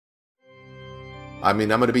I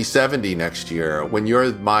mean, I'm going to be 70 next year. When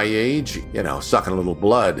you're my age, sucking a little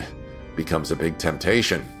blood becomes a big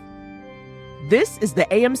temptation. This is the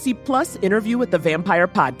AMC Plus Interview with the Vampire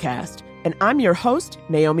podcast, and I'm your host,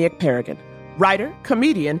 Naomi Ekperigan, writer,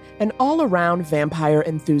 comedian, and all-around vampire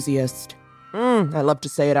enthusiast. I love to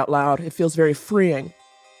say it out loud. It feels very freeing.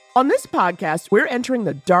 On this podcast, we're entering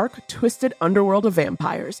the dark, twisted underworld of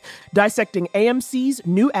vampires, dissecting AMC's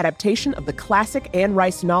new adaptation of the classic Anne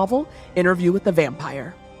Rice novel, Interview with the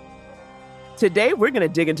Vampire. Today, we're going to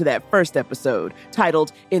dig into that first episode,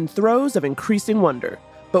 titled In Throes of Increasing Wonder,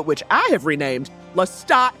 but which I have renamed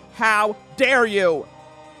Lestat, How Dare You?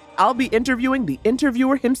 I'll be interviewing the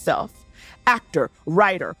interviewer himself, actor,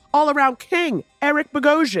 writer, all-around king, Eric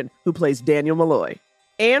Bogosian, who plays Daniel Malloy.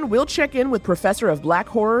 And we'll check in with professor of black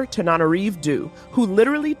horror Tananarive Due, who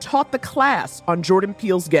literally taught the class on Jordan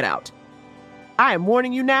Peele's Get Out. I am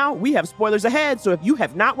warning you now, we have spoilers ahead, so if you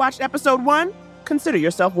have not watched episode 1, consider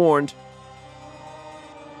yourself warned.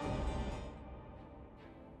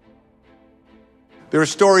 There are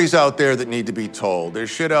stories out there that need to be told.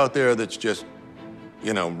 There's shit out there that's just,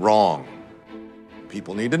 wrong.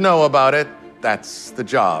 People need to know about it. That's the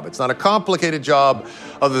job. It's not a complicated job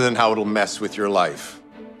other than how it'll mess with your life.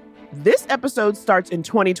 This episode starts in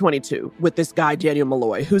 2022 with this guy, Daniel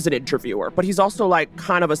Malloy, who's an interviewer, but he's also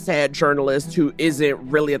kind of a sad journalist who isn't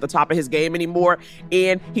really at the top of his game anymore.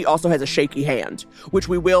 And he also has a shaky hand, which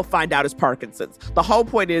we will find out is Parkinson's. The whole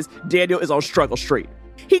point is Daniel is on Struggle Street.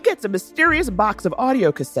 He gets a mysterious box of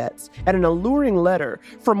audio cassettes and an alluring letter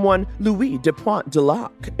from one Louis Dupoint de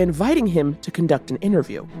Lac inviting him to conduct an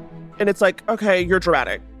interview. And it's like, okay, you're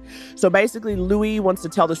dramatic. So basically, Louis wants to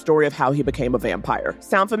tell the story of how he became a vampire.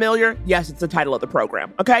 Sound familiar? Yes, it's the title of the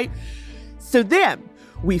program, okay? So then,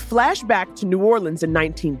 we flash back to New Orleans in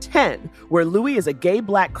 1910, where Louis is a gay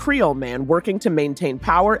black Creole man working to maintain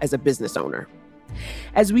power as a business owner.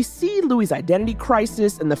 As we see Louis' identity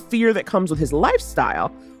crisis and the fear that comes with his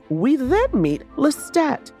lifestyle, we then meet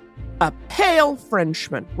Lestat, a pale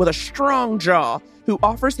Frenchman with a strong jaw who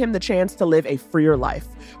offers him the chance to live a freer life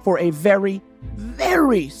for a very,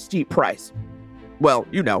 very steep price. Well,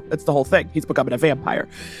 it's the whole thing. He's becoming a vampire.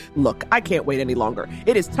 Look, I can't wait any longer.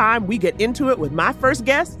 It is time we get into it with my first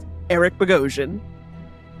guest, Eric Bogosian.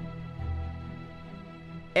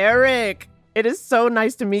 Eric, it is so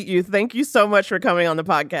nice to meet you. Thank you so much for coming on the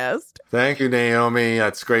podcast. Thank you, Naomi.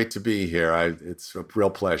 It's great to be here. It's a real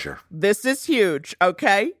pleasure. This is huge,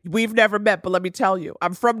 okay? We've never met, but let me tell you,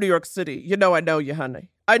 I'm from New York City. I know you, honey.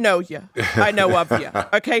 I know you. I know of you,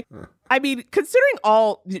 okay? I mean, considering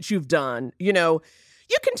all that you've done,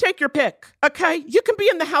 you can take your pick, okay? You can be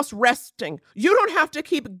in the house resting. You don't have to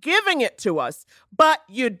keep giving it to us, but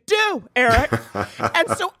you do, Eric. And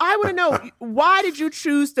so I want to know, why did you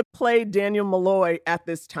choose to play Daniel Malloy at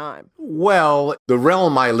this time? Well, the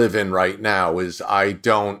realm I live in right now is I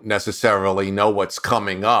don't necessarily know what's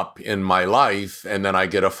coming up in my life, and then I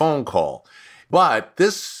get a phone call. But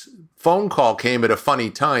this phone call came at a funny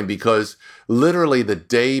time because literally the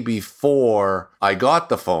day before I got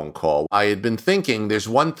the phone call, I had been thinking there's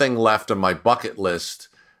one thing left on my bucket list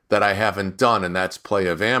that I haven't done, and that's play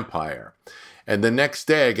a vampire. And the next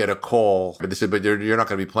day I get a call. They said, but you're not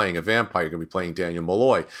going to be playing a vampire. You're going to be playing Daniel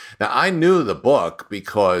Malloy. Now, I knew the book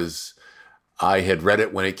because I had read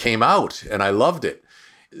it when it came out, and I loved it.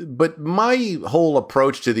 But my whole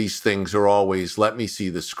approach to these things are always, let me see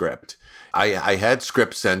the script. I had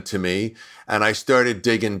scripts sent to me, and I started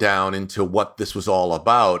digging down into what this was all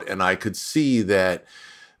about, and I could see that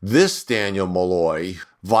this Daniel Malloy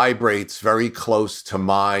vibrates very close to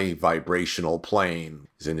my vibrational plane.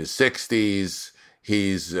 He's in his 60s.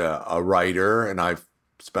 He's a writer, and I've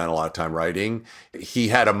spent a lot of time writing. He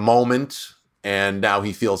had a moment, and now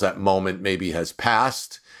he feels that moment maybe has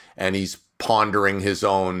passed, and he's pondering his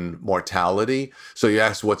own mortality. So you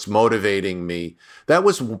asked what's motivating me. That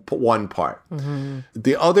was one part. Mm-hmm.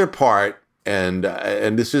 The other part, and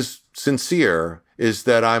this is sincere, is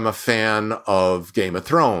that I'm a fan of Game of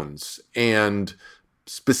Thrones. And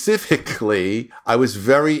specifically, I was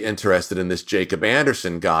very interested in this Jacob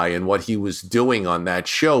Anderson guy and what he was doing on that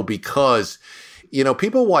show because,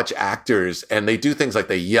 people watch actors and they do things like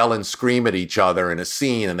they yell and scream at each other in a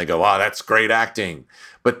scene and they go, wow, that's great acting.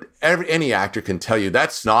 But any actor can tell you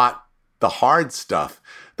that's not the hard stuff.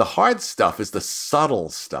 The hard stuff is the subtle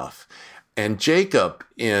stuff. And Jacob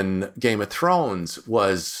in Game of Thrones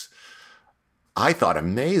was, I thought,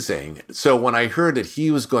 amazing. So when I heard that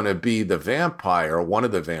he was going to be the vampire, one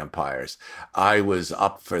of the vampires, I was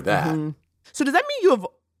up for that. Mm-hmm. So does that mean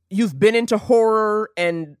you've been into horror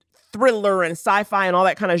and thriller and sci-fi and all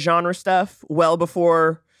that kind of genre stuff well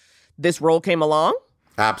before this role came along?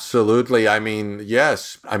 Absolutely. I mean,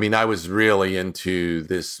 yes. I mean, I was really into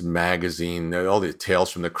this magazine, all the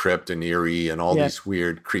Tales from the Crypt and Eerie and all Yes. these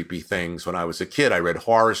weird, creepy things when I was a kid. I read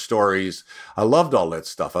horror stories. I loved all that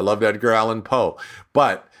stuff. I loved Edgar Allan Poe.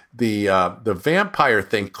 But the vampire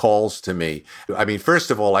thing calls to me. I mean,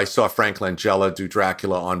 first of all, I saw Frank Langella do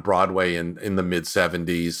Dracula on Broadway in the mid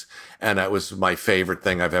 70s. And that was my favorite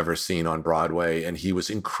thing I've ever seen on Broadway. And he was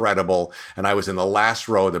incredible. And I was in the last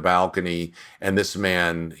row of the balcony. And this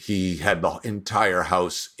man, he had the entire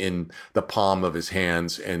house in the palm of his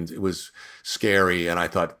hands. And it was scary. And I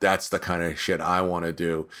thought, that's the kind of shit I want to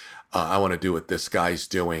do. I want to do what this guy's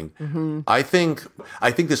doing. Mm-hmm. I think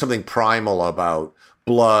there's something primal about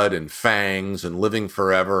blood and fangs and living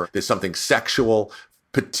forever. There's something sexual,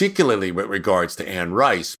 particularly with regards to Anne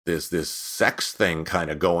Rice. There's this sex thing kind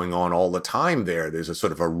of going on all the time there. There's a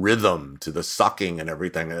sort of a rhythm to the sucking and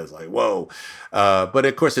everything. And it's like, whoa. But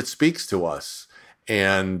of course, it speaks to us.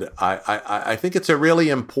 And I think it's a really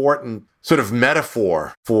important sort of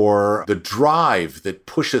metaphor for the drive that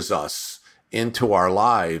pushes us into our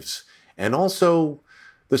lives, and also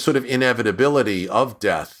the sort of inevitability of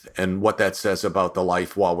death and what that says about the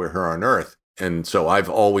life while we're here on Earth. And so I've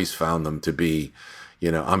always found them to be,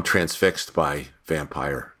 I'm transfixed by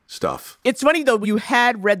vampire stuff. It's funny, though, you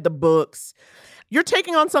had read the books. You're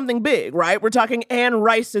taking on something big, right? We're talking Anne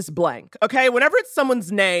Rice's blank, okay? Whenever it's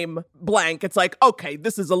someone's name, blank, it's like, okay,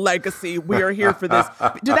 this is a legacy. We are here for this.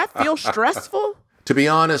 Did that feel stressful? To be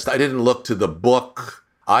honest, I didn't look to the book.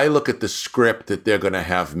 I look at the script that they're going to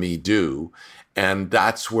have me do, and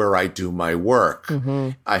that's where I do my work.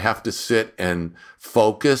 Mm-hmm. I have to sit and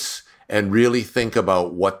focus and really think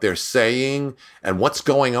about what they're saying and what's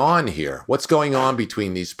going on here. What's going on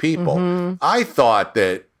between these people? Mm-hmm. I thought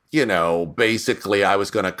that, basically I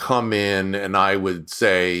was going to come in and I would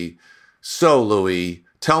say, so Louis,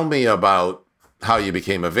 tell me about how you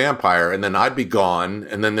became a vampire. And then I'd be gone.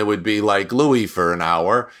 And then there would be like Louis for an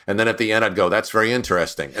hour. And then at the end, I'd go, that's very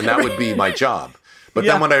interesting. And that would be my job. But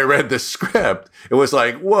then when I read the script, it was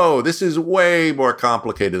like, whoa, this is way more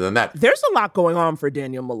complicated than that. There's a lot going on for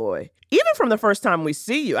Daniel Malloy. Even from the first time we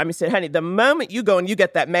see you. I mean, said, honey, the moment you go and you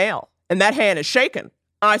get that mail and that hand is shaking,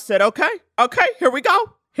 I said, okay, here we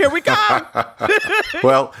go. Here we go.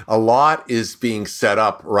 Well, a lot is being set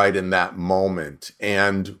up right in that moment.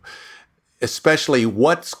 And especially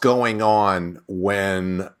what's going on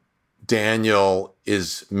when Daniel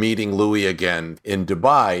is meeting Louis again in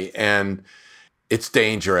Dubai. And it's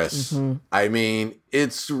dangerous. Mm-hmm. I mean,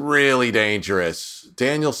 it's really dangerous.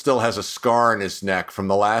 Daniel still has a scar in his neck from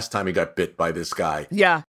the last time he got bit by this guy.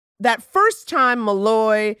 Yeah. That first time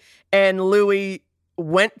Malloy and Louis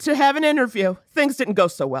went to have an interview, things didn't go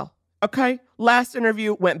so well. Okay? Last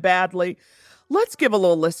interview went badly. Let's give a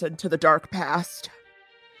little listen to the dark past.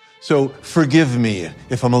 So forgive me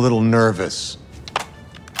if I'm a little nervous.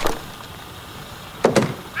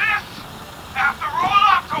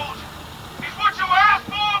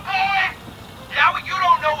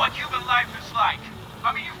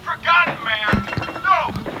 I mean, you've forgotten, man.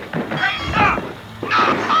 No! Hey, stop!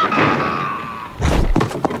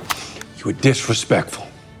 You were disrespectful.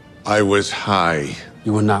 I was high.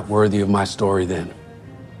 You were not worthy of my story then.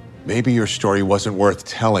 Maybe your story wasn't worth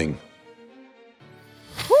telling.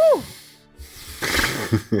 Whew.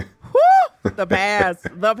 Whew. The past.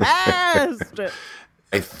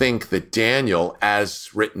 I think that Daniel, as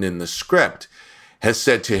written in the script, has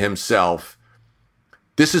said to himself,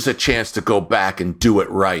 this is a chance to go back and do it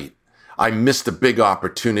right. I missed a big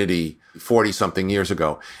opportunity 40-something years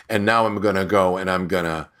ago, and now I'm going to go and I'm going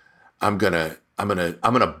to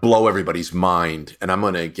blow everybody's mind, and I'm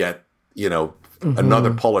going to get,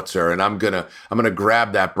 another Pulitzer, and I'm going to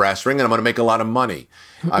grab that brass ring, and I'm going to make a lot of money.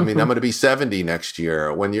 I mean, I'm going to be 70 next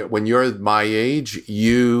year. When you're my age,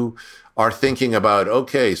 you are thinking about,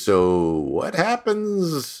 okay, so what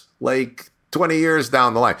happens 20 years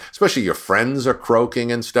down the line, especially your friends are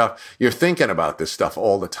croaking and stuff. You're thinking about this stuff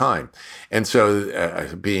all the time. And so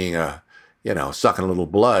sucking a little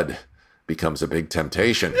blood becomes a big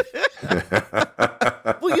temptation.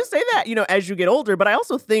 Well, you say that, as you get older, but I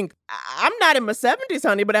also think I'm not in my 70s,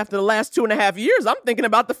 honey, but after the last 2.5 years, I'm thinking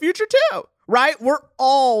about the future too, right? We're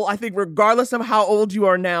all, I think, regardless of how old you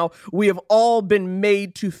are now, we have all been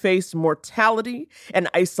made to face mortality and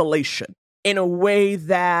isolation in a way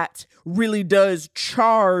that really does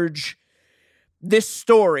charge this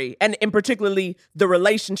story, and in particularly the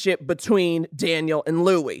relationship between Daniel and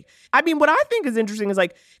Louis. I mean, what I think is interesting is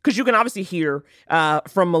because you can obviously hear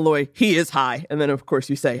from Malloy, he is high. And then, of course,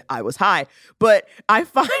 you say, I was high. But I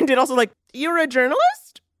find it also you're a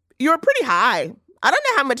journalist? You're pretty high. I don't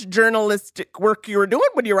know how much journalistic work you were doing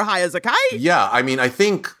when you were high as a kite. Yeah, I mean, I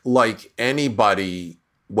think like anybody,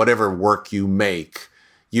 whatever work you make,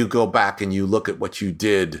 you go back and you look at what you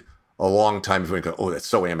did a long time before you go, oh, that's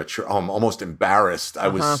so amateur. Oh, I'm almost embarrassed. I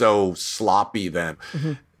was so sloppy then.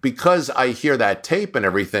 Mm-hmm. Because I hear that tape and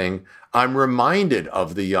everything, I'm reminded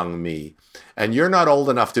of the young me. And you're not old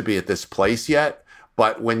enough to be at this place yet,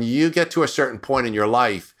 but when you get to a certain point in your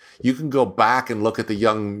life, you can go back and look at the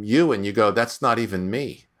young you and you go, that's not even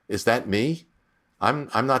me. Is that me? I'm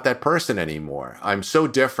not that person anymore. I'm so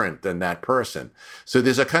different than that person. So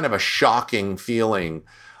there's a kind of a shocking feeling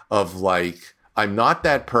of like, I'm not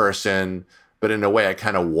that person, but in a way I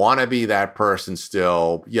kind of want to be that person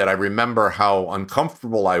still. Yet I remember how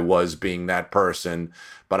uncomfortable I was being that person,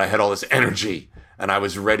 but I had all this energy and I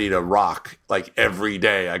was ready to rock like every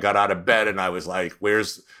day. I got out of bed and I was like,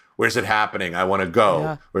 where's it happening? I want to go.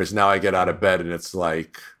 Yeah. Whereas now I get out of bed and it's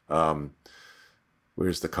like,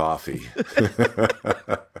 where's the coffee?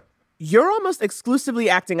 You're almost exclusively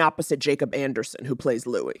acting opposite Jacob Anderson, who plays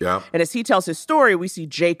Louis. Yeah. And as he tells his story, we see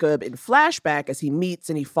Jacob in flashback as he meets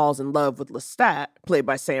and he falls in love with Lestat, played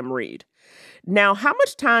by Sam Reed. Now, how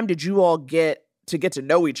much time did you all get to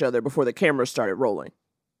know each other before the cameras started rolling?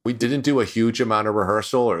 We didn't do a huge amount of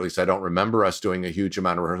rehearsal, or at least I don't remember us doing a huge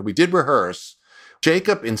amount of rehearsal. We did rehearse.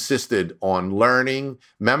 Jacob insisted on learning,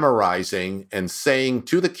 memorizing, and saying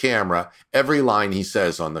to the camera every line he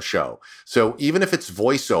says on the show. So even if it's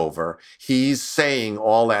voiceover, he's saying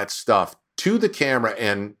all that stuff to the camera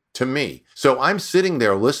and to me. So I'm sitting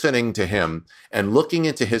there listening to him and looking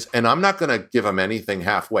into his, and I'm not going to give him anything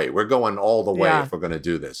halfway. We're going all the way if we're going to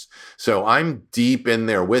do this. So I'm deep in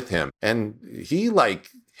there with him. And he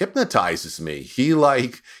hypnotizes me.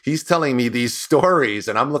 He's telling me these stories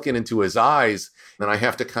and I'm looking into his eyes and I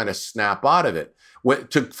have to kind of snap out of it.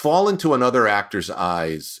 To fall into another actor's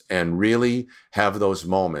eyes and really have those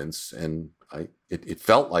moments, and it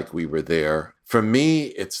felt like we were there. For me,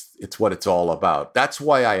 it's what it's all about. That's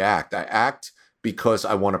why I act. I act because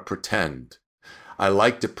I want to pretend. I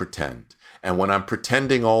like to pretend. And when I'm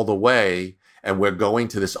pretending all the way and we're going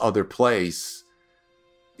to this other place,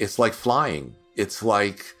 it's like flying. It's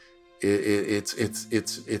like,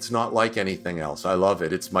 it's not like anything else. I love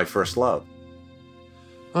it. It's my first love.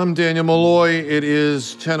 I'm Daniel Malloy. It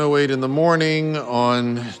is 10:08 in the morning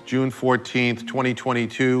on June 14th,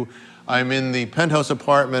 2022. I'm in the penthouse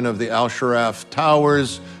apartment of the Al Sharaf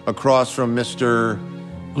Towers across from Mr.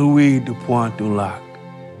 Louis Dupont-Dulac.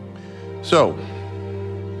 So,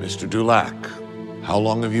 Mr. Dulac, how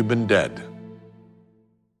long have you been dead?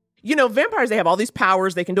 You know, vampires, they have all these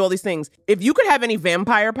powers. They can do all these things. If you could have any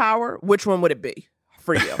vampire power, which one would it be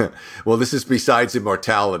for you? Well, this is besides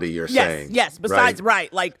immortality, you're saying. Yes, besides,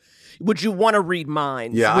 right. Like, would you want to read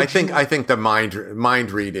minds? Yeah, I think the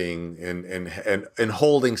mind reading and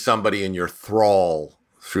holding somebody in your thrall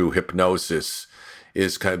through hypnosis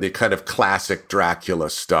is kind of classic Dracula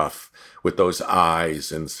stuff with those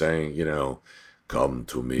eyes and saying, you know, come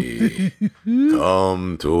to me,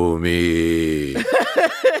 come to me.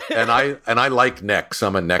 And I like necks.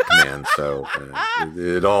 I'm a neck man, so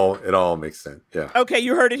it all makes sense. Yeah. Okay,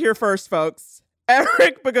 you heard it here first, folks.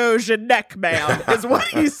 Eric Bogosian, neck man, is what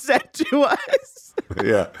he said to us.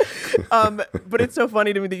 Yeah. But it's so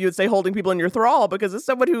funny to me that you would say holding people in your thrall, because as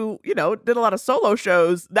someone who, you know, did a lot of solo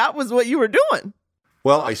shows, that was what you were doing.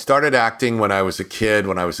 Well, I started acting when I was a kid,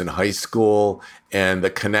 when I was in high school, and the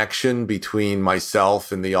connection between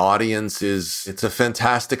myself and the audience it's a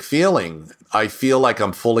fantastic feeling. I feel like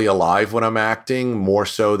I'm fully alive when I'm acting, more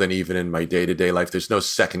so than even in my day-to-day life. There's no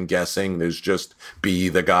second guessing. There's just be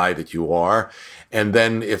the guy that you are. And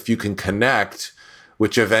then if you can connect,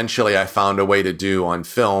 which eventually I found a way to do on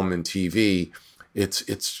film and TV,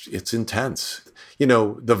 it's intense. You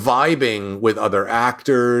know, the vibing with other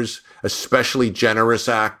actors, especially generous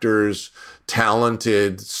actors,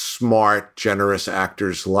 talented, smart, generous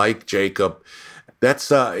actors like Jacob.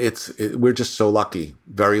 We're just so lucky,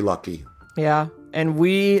 very lucky. Yeah. And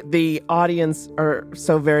we, the audience, are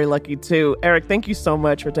so very lucky too. Eric, thank you so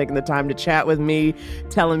much for taking the time to chat with me,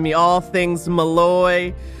 telling me all things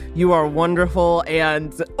Malloy. You are wonderful.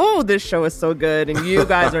 And, this show is so good. And you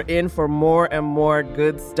guys are in for more and more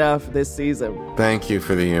good stuff this season. Thank you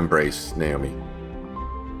for the embrace, Naomi.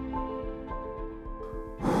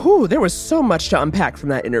 There was so much to unpack from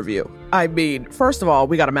that interview. I mean, first of all,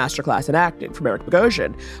 we got a masterclass in acting from Eric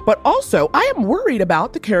Bogosian. But also, I am worried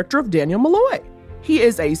about the character of Daniel Malloy. He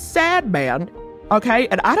is a sad man, okay?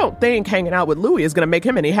 And I don't think hanging out with Louis is going to make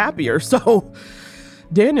him any happier. So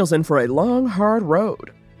Daniel's in for a long, hard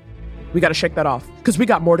road. We got to shake that off because we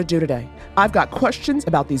got more to do today. I've got questions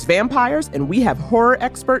about these vampires, and we have horror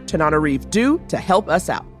expert Tananarive Due to help us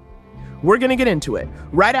out. We're going to get into it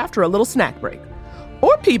right after a little snack break.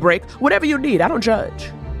 Or pee break, whatever you need, I don't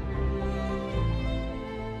judge.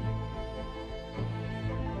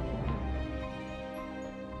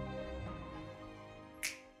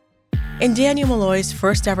 In Daniel Malloy's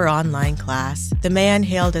first ever online class, the man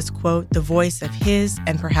hailed as, quote, the voice of his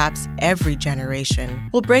and perhaps every generation,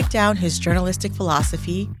 will break down his journalistic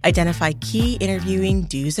philosophy, identify key interviewing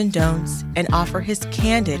do's and don'ts, and offer his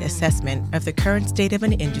candid assessment of the current state of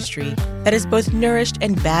an industry that has both nourished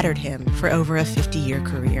and battered him for over a 50-year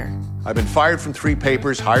career. I've been fired from 3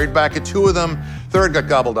 papers, hired back at 2 of them, third got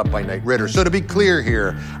gobbled up by Knight Ridder. So to be clear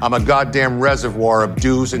here, I'm a goddamn reservoir of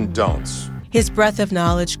do's and don'ts. His breadth of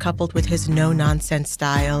knowledge, coupled with his no-nonsense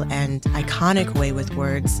style and iconic way with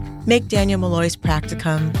words, make Daniel Malloy's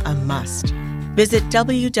Practicum a must. Visit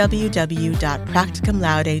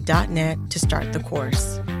www.practicumlaude.net to start the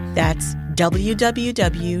course. That's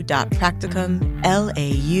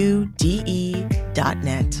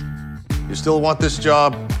www.practicumlaude.net. You still want this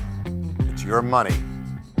job? It's your money.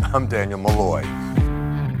 I'm Daniel Malloy.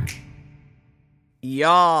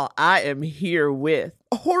 Y'all, I am here with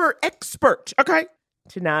a horror expert, okay?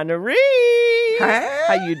 Tananarive. Hey.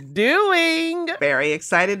 How you doing? Very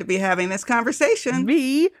excited to be having this conversation.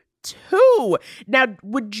 Me too. Now,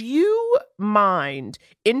 would you mind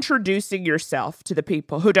introducing yourself to the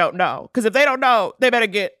people who don't know? Because if they don't know, they better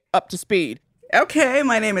get up to speed. Okay,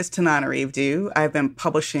 my name is Tananarive Due. I've been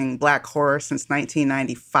publishing Black horror since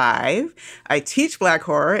 1995. I teach Black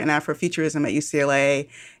horror and Afrofuturism at UCLA,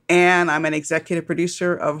 and I'm an executive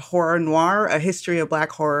producer of Horror Noir, A History of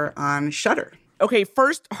Black Horror on Shudder. Okay,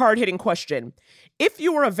 first hard-hitting question. If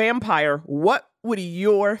you were a vampire, what would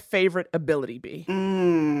your favorite ability be?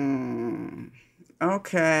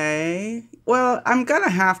 Okay. Well, I'm going to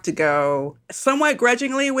have to go somewhat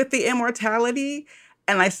grudgingly with the immortality.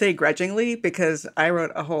 And I say grudgingly because I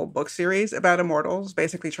wrote a whole book series about immortals,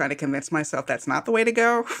 basically trying to convince myself that's not the way to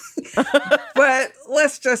go. But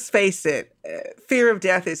let's just face it. Fear of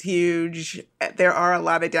death is huge. There are a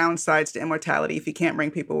lot of downsides to immortality if you can't bring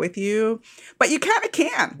people with you. But you kind of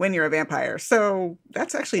can when you're a vampire. So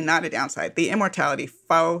that's actually not a downside. The immortality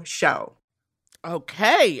faux show.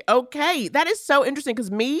 Okay. That is so interesting because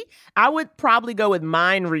I would probably go with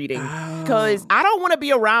mind reading because I don't want to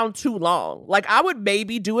be around too long. Like, I would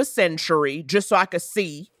maybe do a century just so I could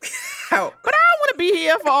see. But I don't want to be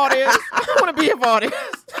here for all this.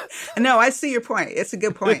 No, I see your point. It's a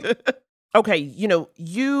good point. Okay,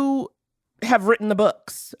 you have written the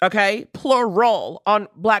books, okay? Plural on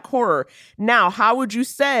Black horror. Now, how would you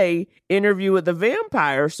say Interview with the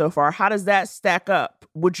Vampire so far? How does that stack up?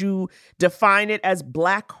 Would you define it as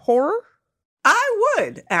Black horror? I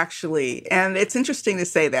would, actually. And it's interesting to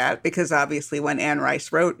say that because obviously when Anne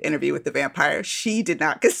Rice wrote Interview with the Vampire, she did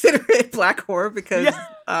not consider it Black horror because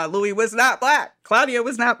Louis was not Black. Claudia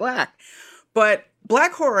was not Black. But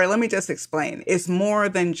Black horror, let me just explain, is more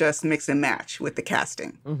than just mix and match with the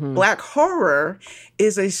casting. Mm-hmm. Black horror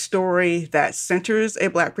is a story that centers a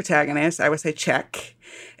Black protagonist, I would say check.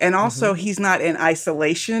 And also, he's not in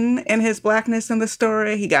isolation in his Blackness in the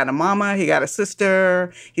story. He got a mama, he got a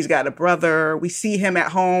sister, he's got a brother. We see him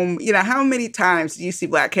at home. How many times do you see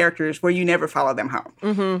Black characters where you never follow them home?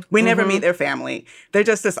 Mm-hmm. We never meet their family. They're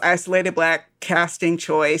just this isolated Black casting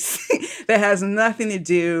choice that has nothing to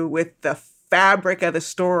do with the fabric of the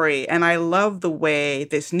story. And I love the way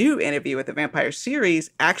this new Interview with the Vampire series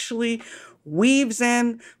actually weaves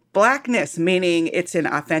in Blackness, meaning it's an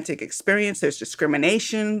authentic experience. There's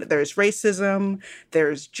discrimination, there's racism,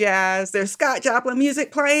 there's jazz, there's Scott Joplin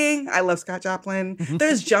music playing. I love Scott Joplin.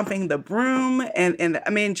 There's jumping the broom. And I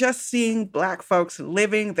mean, just seeing Black folks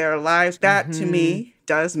living their lives, that to me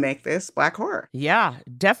does make this Black horror. Yeah,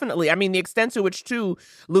 definitely. I mean, the extent to which, too,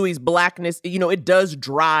 Louis' Blackness, it does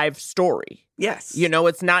drive story. Yes.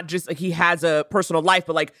 It's not just like he has a personal life,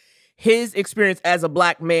 but like his experience as a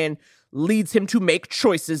Black man leads him to make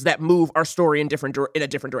choices that move our story in a different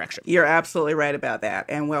direction. You're absolutely right about that,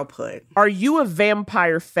 and well put. Are you a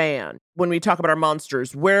vampire fan? When we talk about our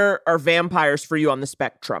monsters, where are vampires for you on the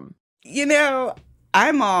spectrum?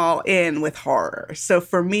 I'm all in with horror. So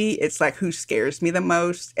for me, it's like who scares me the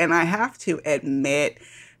most. And I have to admit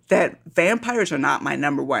that vampires are not my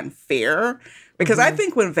number one fear. Because I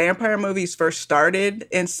think when vampire movies first started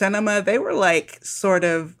in cinema, they were like sort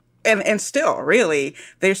of, and still, really,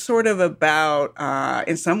 they're sort of about,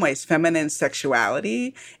 in some ways, feminine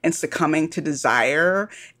sexuality and succumbing to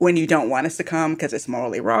desire when you don't want to succumb because it's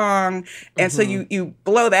morally wrong. And so you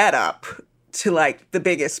blow that up to like the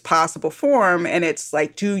biggest possible form. And it's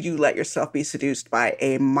like, do you let yourself be seduced by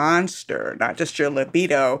a monster, not just your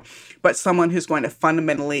libido, but someone who's going to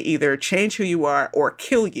fundamentally either change who you are or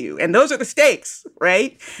kill you? And those are the stakes,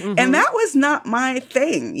 right? Mm-hmm. And that was not my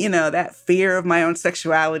thing, you know, that fear of my own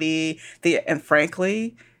sexuality. And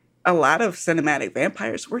frankly, a lot of cinematic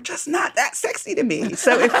vampires were just not that sexy to me.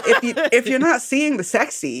 So if you're not seeing the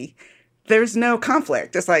sexy, there's no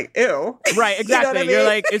conflict. It's like, ew. Right, exactly. You know what I mean? You're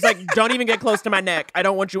like, it's like, don't even get close to my neck. I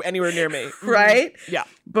don't want you anywhere near me. Right? Yeah.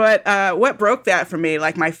 But what broke that for me,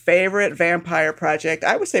 like my favorite vampire project,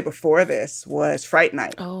 I would say before this, was Fright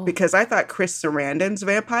Night. Oh. Because I thought Chris Sarandon's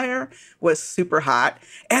vampire was super hot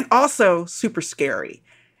and also super scary.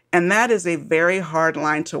 And that is a very hard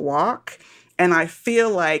line to walk. And I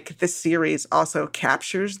feel like the series also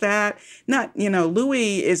captures that. Not, you know,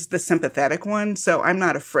 Louis is the sympathetic one, so I'm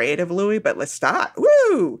not afraid of Louis, but Lestat,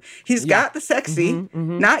 woo! He's got the sexy.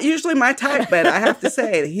 Not usually my type, but I have to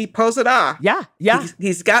say, he pulls it off. Yeah.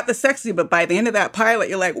 He's got the sexy, but by the end of that pilot,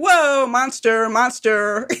 you're like, whoa, monster,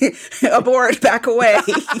 abort, back away.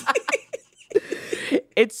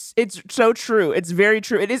 It's so true. It's very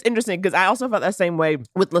true. It is interesting because I also felt that same way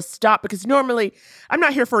with Lestat, because normally I'm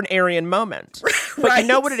not here for an Aryan moment. But right. You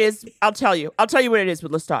know what it is? I'll tell you what it is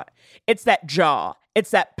with Lestat. It's that jaw.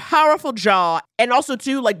 It's that powerful jaw. And also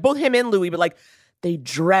too, like both him and Louis, but like they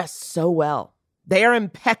dress so well. They are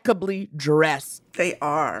impeccably dressed. They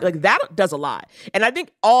are. Like that does a lot. And I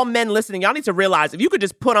think all men listening, y'all need to realize if you could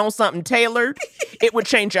just put on something tailored, it would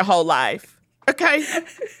change your whole life. Okay?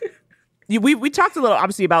 We talked a little,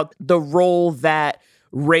 obviously, about the role that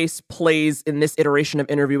race plays in this iteration of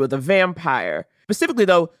Interview with a Vampire. Specifically,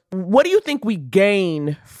 though, what do you think we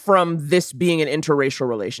gain from this being an interracial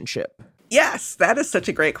relationship? Yes, that is such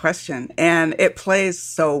a great question. And it plays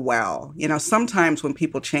so well. You know, sometimes when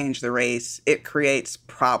people change the race, it creates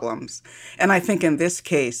problems. And I think in this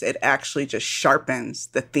case, it actually just sharpens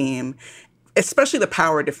the theme, especially the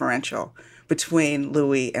power differential between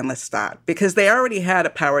Louis and Lestat, because they already had a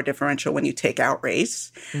power differential when you take out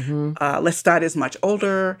race. Lestat is much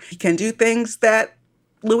older. He can do things that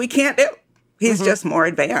Louis can't do. He's just more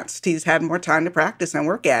advanced. He's had more time to practice and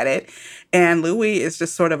work at it. And Louis is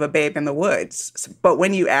just sort of a babe in the woods. But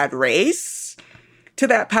when you add race to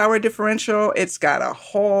that power differential, it's got a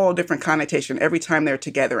whole different connotation every time they're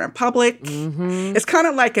together in public. It's kind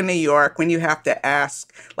of like in New York when you have to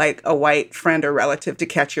ask like a white friend or relative to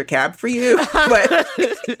catch your cab for you. But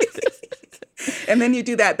and then you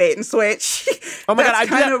do that bait and switch. Oh my God, I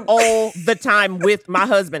do that all the time with my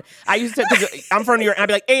husband. I used to, because I'm from New York, and I'd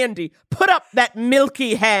be like, Andy, put up that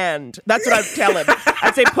milky hand. That's what I'd tell him.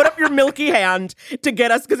 I'd say, put up your milky hand to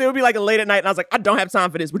get us, because it would be like late at night, and I was like, I don't have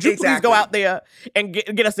time for this. Would you please go out there and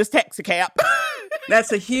get us this taxi cab?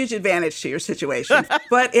 That's a huge advantage to your situation.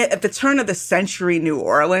 But at the turn of the century, New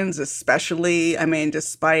Orleans especially, I mean,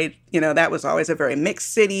 despite, you know, that was always a very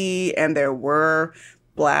mixed city, and there were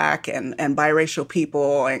Black and biracial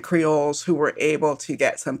people and Creoles who were able to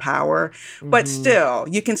get some power. But still,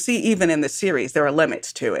 you can see even in the series, there are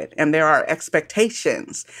limits to it. And there are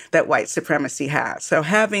expectations that white supremacy has. So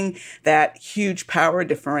having that huge power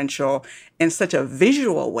differential in such a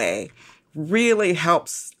visual way really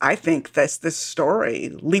helps, I think, this story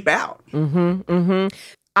leap out.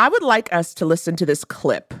 I would like us to listen to this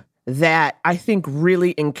clip that I think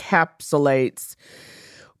really encapsulates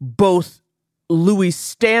both Louis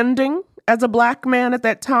standing as a Black man at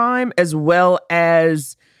that time, as well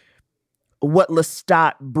as what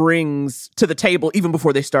Lestat brings to the table even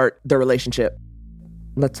before they start their relationship.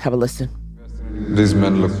 Let's have a listen. These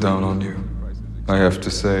men look down on you. I have to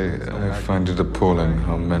say, I find it appalling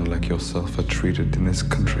how men like yourself are treated in this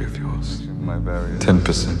country of yours.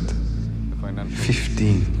 10%.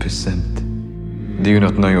 15%. Do you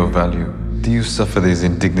not know your value? Do you suffer these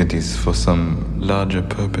indignities for some larger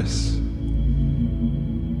purpose?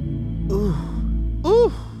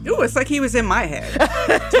 Ooh, it's like he was in my head,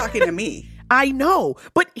 talking to me. I know.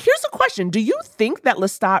 But here's a question. Do you think that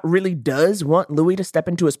Lestat really does want Louis to step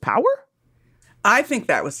into his power? I think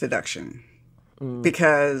that was seduction.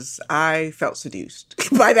 Because I felt seduced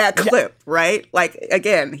by that clip, right? Like,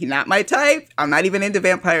 again, he's not my type. I'm not even into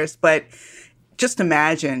vampires. But just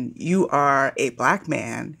imagine you are a Black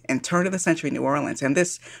man in turn of the century New Orleans, and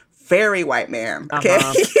this very white man, okay?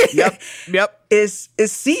 Yep. is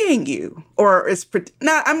seeing you, or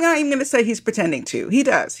I'm not even going to say he's pretending to. He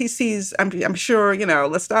does. He sees, I'm sure,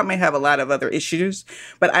 Lestat may have a lot of other issues,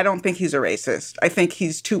 but I don't think he's a racist. I think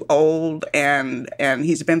he's too old and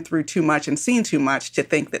he's been through too much and seen too much to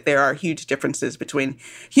think that there are huge differences between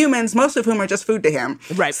humans, most of whom are just food to him.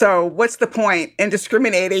 Right. So what's the point in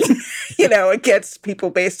discriminating, against people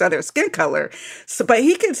based on their skin color? So, but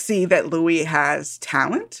he can see that Louis has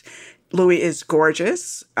talent. Louis is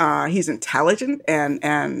gorgeous. He's intelligent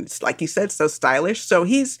and like you said, so stylish. So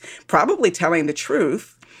he's probably telling the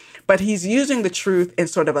truth, but he's using the truth in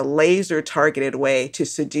sort of a laser targeted way to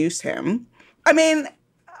seduce him. I mean,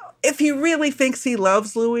 if he really thinks he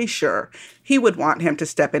loves Louis, sure, he would want him to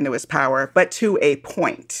step into his power, but to a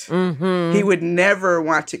point. Mm-hmm. He would never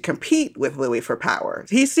want to compete with Louis for power.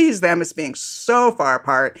 He sees them as being so far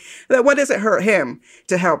apart that what does it hurt him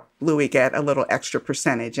to help Louis get a little extra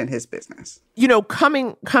percentage in his business?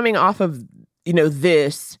 Coming off of,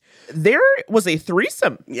 this, there was a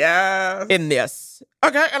threesome in this.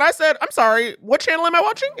 Okay, and I said, I'm sorry, what channel am I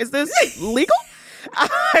watching? Is this legal?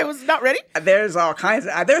 I was not ready. There's all kinds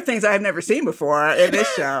of, there are things I've never seen before in this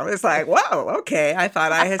show. It's like, whoa, okay. I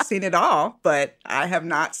thought I had seen it all, but I have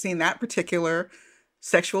not seen that particular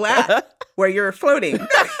sexual act where you're floating. But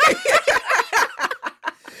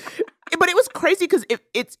it was crazy because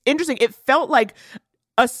it's interesting. It felt like,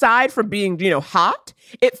 aside from being, hot,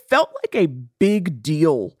 it felt like a big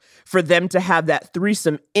deal for them to have that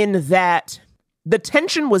threesome, in that the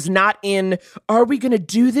tension was not in, are we going to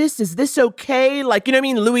do this? Is this okay? Like, you know what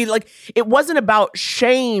I mean? Louis, like, it wasn't about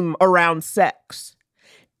shame around sex.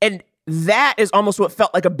 And that is almost what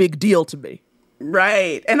felt like a big deal to me.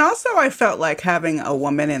 Right. And also I felt like having a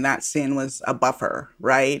woman in that scene was a buffer,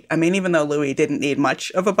 right? I mean, even though Louis didn't need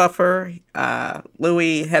much of a buffer,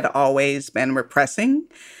 Louis had always been repressing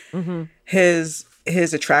his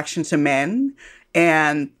attraction to men,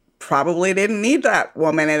 and probably didn't need that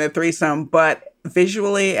woman in a threesome, but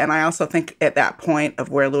visually, and I also think at that point of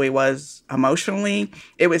where Louis was emotionally,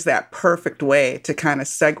 it was that perfect way to kind of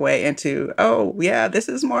segue into, oh yeah, this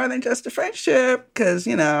is more than just a friendship, because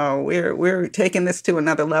we're taking this to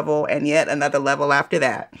another level, and yet another level after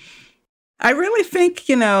that. I really think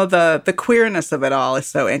the queerness of it all is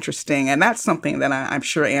so interesting, and that's something that I'm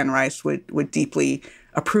sure Anne Rice would deeply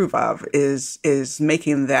approve of, is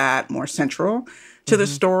making that more central to the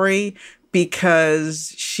story,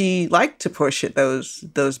 because she liked to push at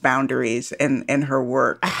those boundaries in her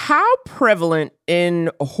work. How prevalent in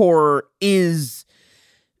horror is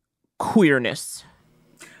queerness?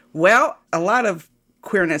 Well, a lot of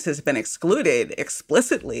queerness has been excluded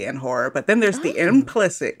explicitly in horror, but then there's the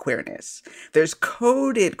implicit queerness. There's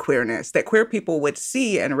coded queerness that queer people would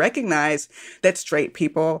see and recognize that straight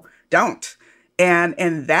people don't. And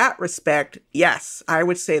in that respect, yes, I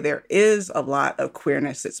would say there is a lot of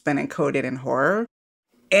queerness that's been encoded in horror.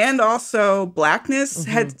 And also Blackness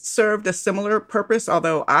had served a similar purpose,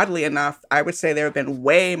 although oddly enough, I would say there have been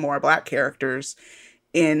way more Black characters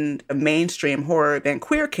in mainstream horror than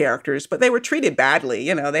queer characters, but they were treated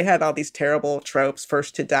badly. They had all these terrible tropes,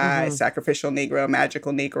 first to die, sacrificial Negro,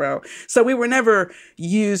 magical Negro. So we were never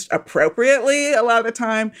used appropriately a lot of the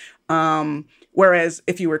time. Whereas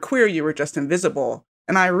if you were queer, you were just invisible.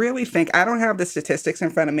 And I really think, I don't have the statistics in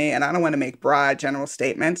front of me, and I don't want to make broad general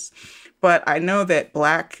statements, but I know that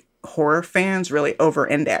Black horror fans really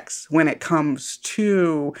over-index when it comes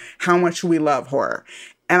to how much we love horror.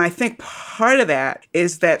 And I think part of that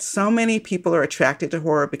is that so many people are attracted to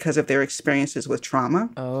horror because of their experiences with trauma.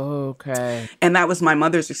 Okay. And that was my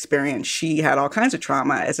mother's experience. She had all kinds of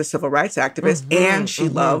trauma as a civil rights activist, and she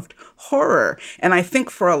loved horror. And I think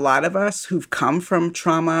for a lot of us who've come from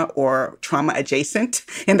trauma or trauma adjacent,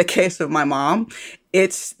 in the case of my mom,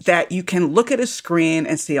 it's that you can look at a screen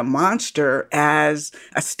and see a monster as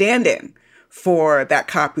a stand-in for that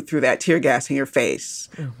cop who threw that tear gas in your face,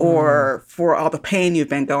 or for all the pain you've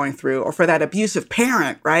been going through, or for that abusive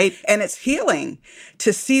parent, right? And it's healing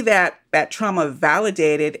to see that trauma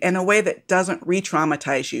validated in a way that doesn't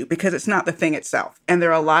re-traumatize you, because it's not the thing itself. And there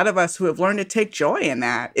are a lot of us who have learned to take joy in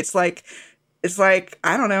that. It's like,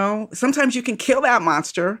 I don't know, sometimes you can kill that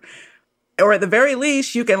monster, or at the very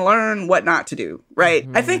least, you can learn what not to do, right?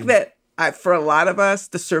 I think that for a lot of us,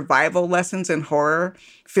 the survival lessons in horror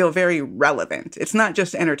feel very relevant. It's not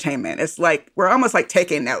just entertainment. It's like, we're almost like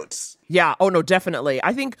taking notes. Yeah. Oh, no, definitely.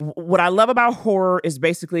 I think what I love about horror is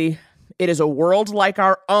basically it is a world like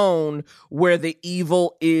our own where the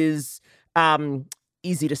evil is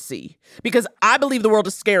easy to see. Because I believe the world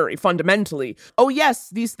is scary, fundamentally. Oh, yes,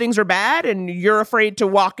 these things are bad, and you're afraid to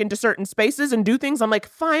walk into certain spaces and do things. I'm like,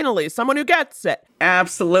 finally, someone who gets it.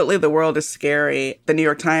 Absolutely, the world is scary. The New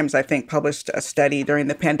York Times, I think, published a study during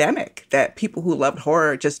the pandemic that people who loved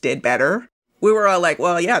horror just did better. We were all like,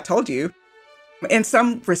 well, yeah, I told you. In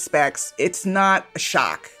some respects, it's not a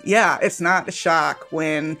shock. Yeah, it's not a shock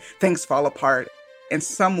when things fall apart. In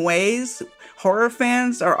some ways, horror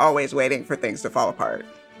fans are always waiting for things to fall apart.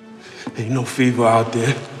 Ain't no fever out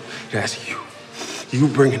there. That's you. You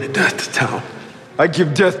bringing the death to town. I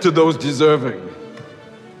give death to those deserving.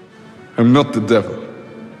 I'm not the devil.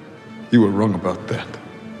 You were wrong about that.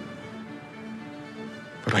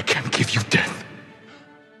 But I can't give you death.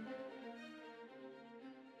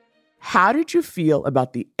 How did you feel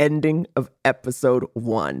about the ending of episode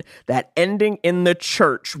 1? That ending in the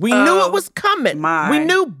church. We knew it was coming. We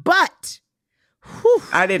knew, but... Whew.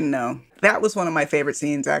 I didn't know. That was one of my favorite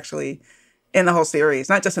scenes, actually, in the whole series,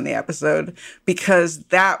 not just in the episode, because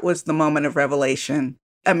that was the moment of revelation.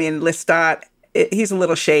 I mean, Lestat, he's a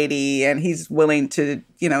little shady, and he's willing to,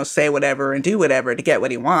 say whatever and do whatever to get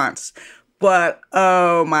what he wants. But,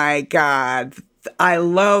 oh my God, I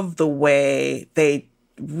love the way they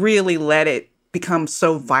really let it become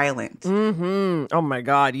so violent. Mm-hmm. Oh my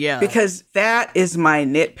God, yeah. Because that is my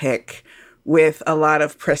nitpick with a lot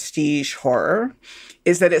of prestige horror,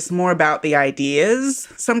 is that it's more about the ideas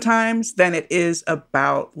sometimes than it is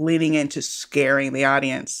about leaning into scaring the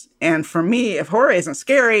audience. And for me, if horror isn't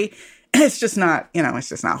scary, it's just not, it's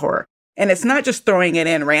just not horror. And it's not just throwing it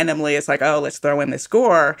in randomly. It's like, oh, let's throw in this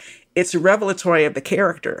gore. It's revelatory of the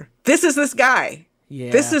character. This is this guy. Yeah.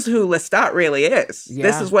 This is who Lestat really is. Yeah.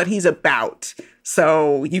 This is what he's about.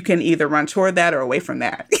 So you can either run toward that or away from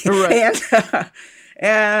that. Right.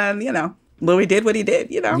 and, Louis did what he did,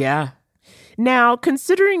 Yeah. Now,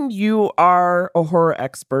 considering you are a horror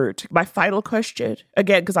expert, my final question,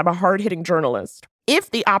 again, because I'm a hard-hitting journalist, if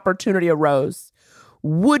the opportunity arose,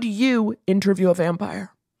 would you interview a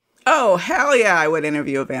vampire? Oh, hell yeah, I would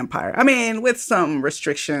interview a vampire. I mean, with some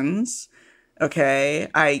restrictions. Okay,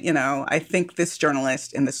 I think this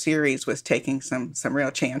journalist in the series was taking some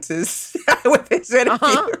real chances with his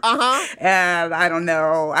interview. And I don't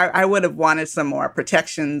know, I would have wanted some more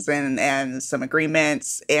protections and some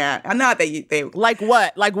agreements. And not that they like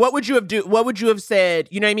what? Like what would you have what would you have said?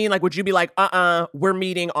 You know what I mean? Like would you be like, we're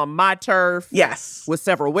meeting on my turf? Yes. With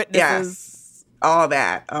several witnesses? Yes. All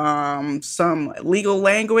that. Some legal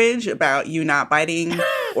language about you not biting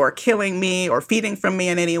or killing me or feeding from me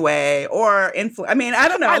in any way or I mean, I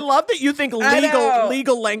don't know. I love that you think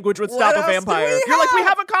legal language would stop a vampire. You're like, we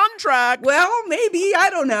have a contract. Well, maybe. I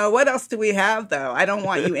don't know. What else do we have, though? I don't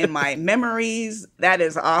want you in my memories. That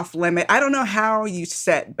is off limit. I don't know how you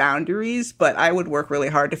set boundaries, but I would work really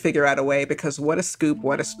hard to figure out a way because what a scoop,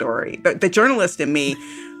 what a story. The journalist in me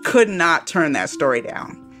could not turn that story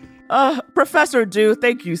down. Professor Du,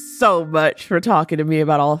 thank you so much for talking to me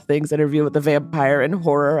about all things Interview with the Vampire and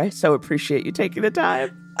horror. I so appreciate you taking the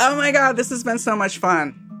time. Oh my God, this has been so much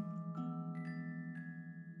fun.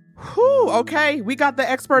 Whew, okay, we got the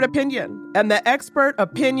expert opinion. And the expert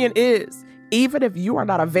opinion is, even if you are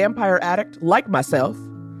not a vampire addict like myself,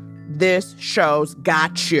 this show's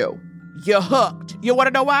got you. You're hooked. You want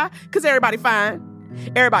to know why? Because everybody fine.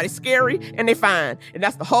 Everybody's scary and they fine. And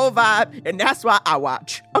that's the whole vibe. And that's why I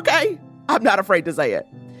watch. Okay? I'm not afraid to say it.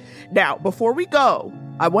 Now, before we go,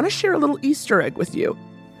 I want to share a little Easter egg with you.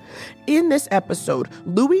 In this episode,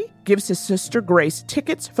 Louis gives his sister Grace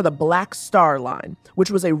tickets for the Black Star Line, which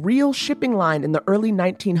was a real shipping line in the early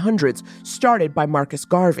 1900s started by Marcus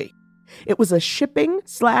Garvey. It was a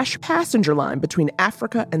shipping/passenger line between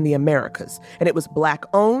Africa and the Americas, and it was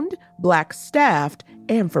Black-owned, Black-staffed,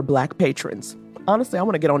 and for Black patrons. Honestly, I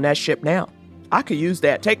want to get on that ship now. I could use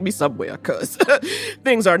that. Take me somewhere, because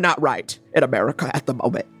things are not right in America at the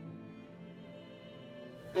moment.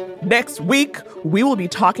 Next week, we will be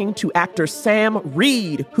talking to actor Sam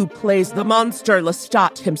Reed, who plays the monster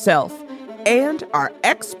Lestat himself, and our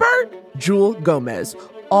expert, Jewel Gomez,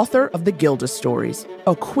 author of The Gilda Stories,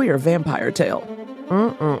 a queer vampire tale.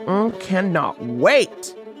 Cannot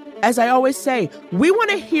wait. As I always say, we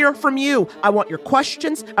want to hear from you. I want your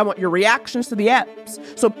questions. I want your reactions to the eps.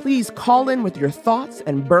 So please call in with your thoughts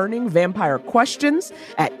and burning vampire questions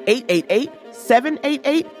at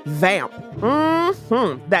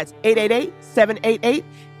 888-788-VAMP. That's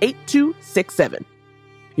 888-788-8267.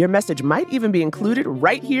 Your message might even be included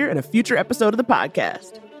right here in a future episode of the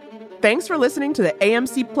podcast. Thanks for listening to the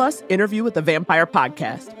AMC Plus Interview with the Vampire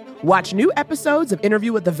podcast. Watch new episodes of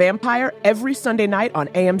Interview with the Vampire every Sunday night on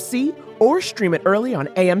AMC or stream it early on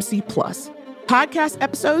AMC Plus. Podcast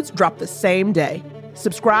episodes drop the same day.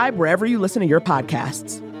 Subscribe wherever you listen to your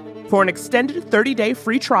podcasts. For an extended 30-day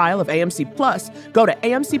free trial of AMC Plus, go to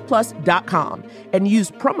amcplus.com and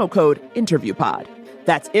use promo code InterviewPod.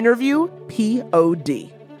 That's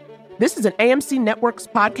InterviewPOD. This is an AMC Networks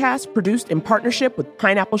podcast produced in partnership with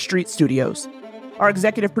Pineapple Street Studios. Our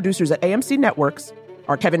executive producers at AMC Networks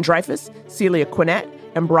are Kevin Dreyfus, Celia Quinnett,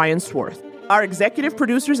 and Brian Swarth. Our executive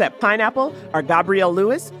producers at Pineapple are Gabrielle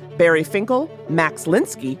Lewis, Barry Finkel, Max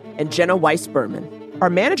Linsky, and Jenna Weiss-Berman. Our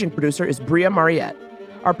managing producer is Bria Mariette.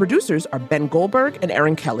 Our producers are Ben Goldberg and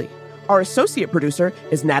Aaron Kelly. Our associate producer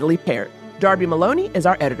is Natalie Peart. Darby Maloney is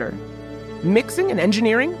our editor. Mixing and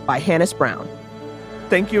engineering by Hannes Brown.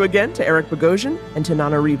 Thank you again to Eric Bogosian and to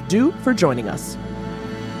Nana Reeve Dew for joining us.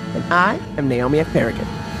 And I am Naomi Ekperigin.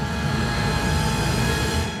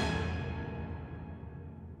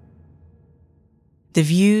 The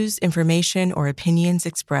views, information, or opinions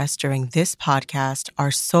expressed during this podcast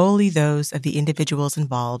are solely those of the individuals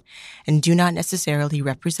involved and do not necessarily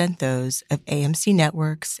represent those of AMC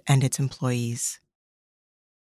Networks and its employees.